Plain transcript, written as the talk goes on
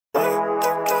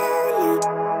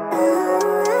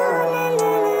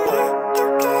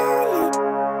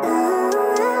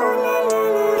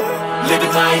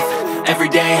Living life,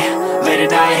 everyday, late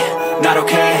at night, not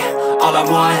okay. All I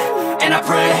want, and I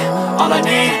pray, all I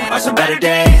need are some better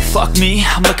days. Fuck me,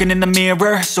 I'm looking in the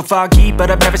mirror, so foggy,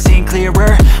 but I've never seen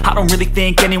clearer. I don't really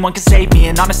think anyone can save me,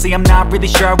 and honestly I'm not really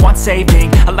sure I want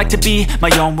saving. I like to be my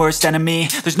own worst enemy.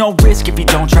 There's no risk if you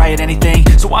don't try at anything,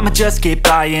 so I'ma just keep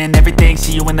buying everything.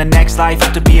 See you in the next life,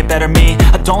 have to be a better me.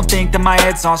 I don't think that my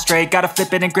head's on straight, gotta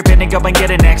flip it and grip it and go and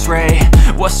get an x-ray.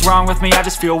 What's wrong with me? I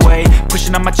just feel weight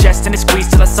pushing on my chest and it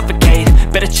squeezes till I suffocate.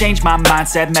 Better change my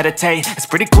mindset, meditate. It's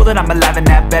pretty cool that I'm alive and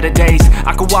have better days.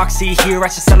 I could walk, see, hear, I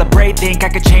should celebrate. Think I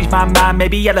could change my mind,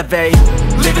 maybe elevate.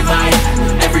 Living life,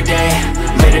 everyday,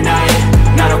 late at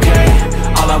night, not okay.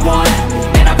 All I want,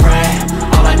 and I pray,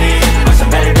 all I need are some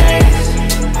better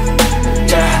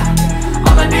days. Yeah,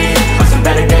 all I need are some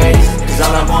better days. Cause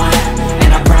all I want,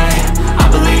 and I pray, I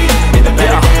believe in the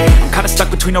better days. I'm kinda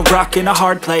stuck between a rock and a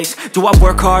hard place. Do I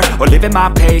work hard or live at my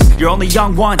pace? You're only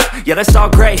young once, yeah that's all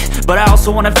great, but I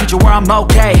also want a future where I'm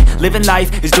okay. Living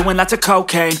life is doing lots of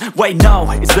cocaine. Wait no,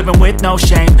 it's living with no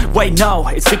shame. Wait no,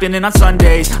 it's sleeping in on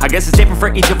Sundays. I guess it's different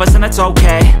for each of us and that's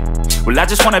okay. Well I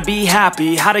just wanna be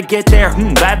happy. How to get there?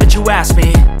 Glad that you asked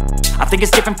me. I think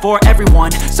it's different for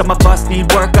everyone. Some of us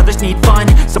need work, others need fun.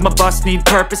 Some of us need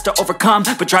purpose to overcome.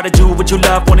 But try to do what you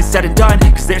love when it's said and done.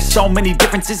 Cause there's so many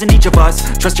differences in each of us.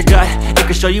 Trust your gut, it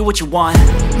can show you what you want.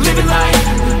 Living life,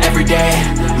 everyday,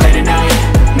 late at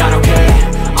night, not okay.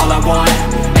 All I want,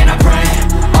 and I pray,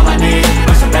 all I need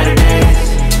are some better days.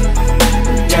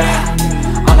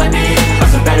 Yeah, all I need are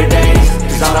some better days.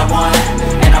 Cause all I want,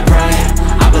 and I pray,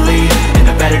 I believe in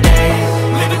the better days.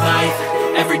 Living life,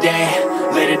 everyday,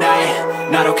 late at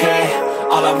night, not okay.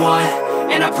 All I want,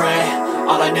 and I pray,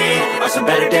 all I need are some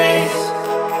better days.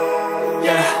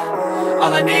 Yeah,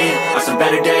 all I need are some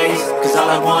better days. Cause all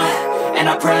I want, and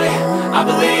I pray, I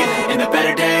believe in the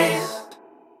better days.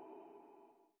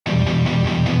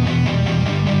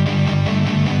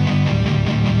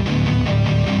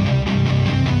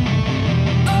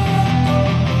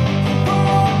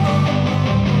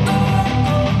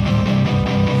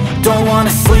 Don't wanna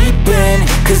sleep in,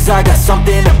 cause I got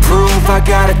something to prove. I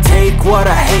gotta take what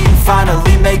I hate and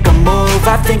finally make a move.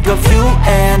 I think of you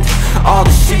and all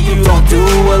the shit you don't do.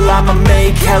 Well I'ma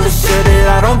make hella sure that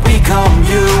I don't become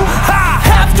you. I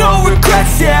have no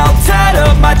regrets, yeah I'll tie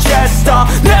up my chest. I'll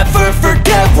never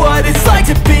forget what it's like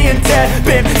to be in debt.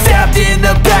 Been stabbed in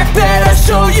the back bed, I'll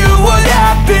show you what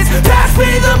happens. Pass me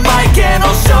the mic and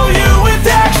I'll show you with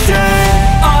action.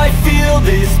 I feel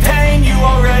this pain, you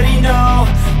already know.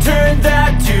 Turn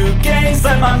that to gains,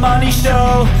 let my money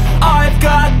show. I've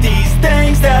got these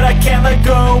things that I can't let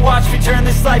go. Watch me turn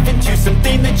this life into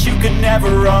something that you could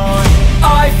never own.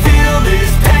 I feel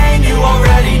this pain, you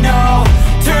already know.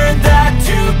 Turn that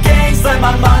to gains, let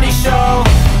my money show.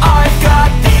 I've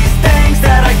got these things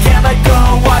that I can't let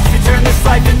go. Watch me turn this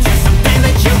life into something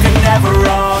that you could never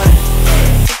own.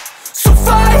 So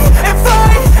fight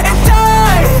and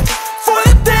die for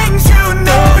the things you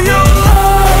know you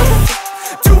love.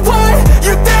 Do what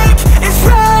you think is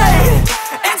right,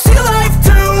 and see life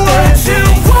do what you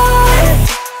want.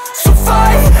 So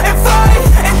fight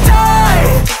and die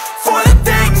for the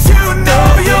things you know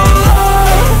you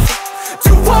love.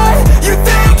 Do what you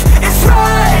think is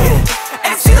right,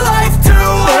 and see life do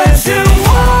what you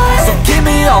want. So give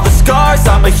me all the scars,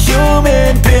 I'm a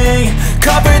human being.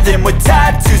 Cover them with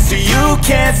tattoos so you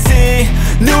can't see.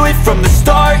 Knew it from the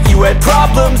start, you had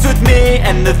problems with me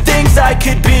and the things I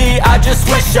could be, I just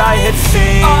wish I had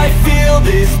seen. I feel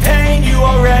this pain, you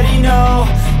already know.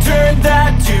 Turn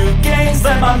that to gains,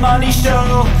 let my money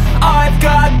show. I've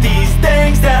got these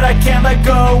things that I can't let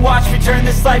go. Watch me turn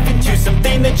this life into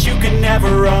something that you could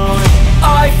never own.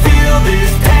 I feel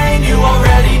this pain, you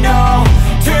already know.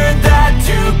 Turn that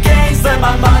to gains, let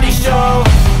my money show.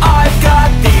 I've got